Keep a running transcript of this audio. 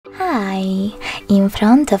Hi, in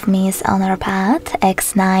front of me is HonorPad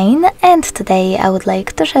X9 and today I would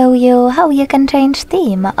like to show you how you can change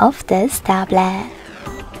theme of this tablet.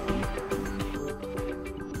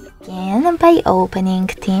 Begin by opening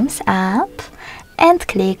Themes app and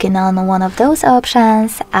clicking on one of those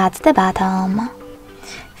options at the bottom.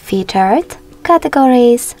 Featured,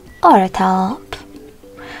 Categories or Top.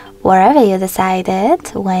 Wherever you decided,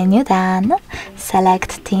 when you're done,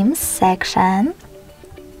 select Themes section.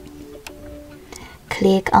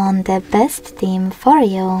 Click on the best theme for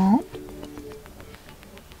you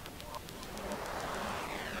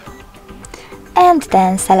and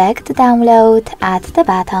then select Download at the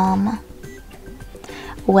bottom.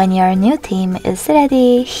 When your new theme is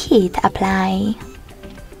ready, hit Apply.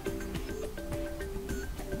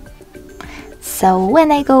 So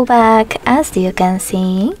when I go back, as you can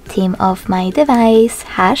see, theme of my device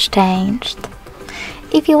has changed.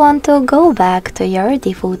 If you want to go back to your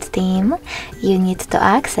default theme, you need to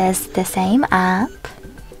access the same app.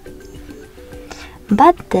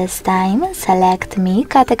 But this time, select Me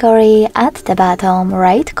category at the bottom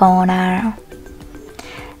right corner.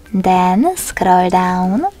 Then scroll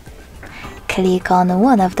down, click on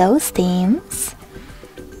one of those themes,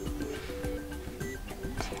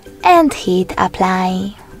 and hit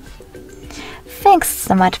Apply. Thanks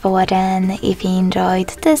so much for watching. If you enjoyed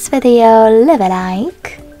this video, leave a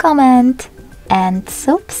like, comment and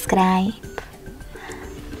subscribe.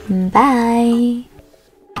 Bye!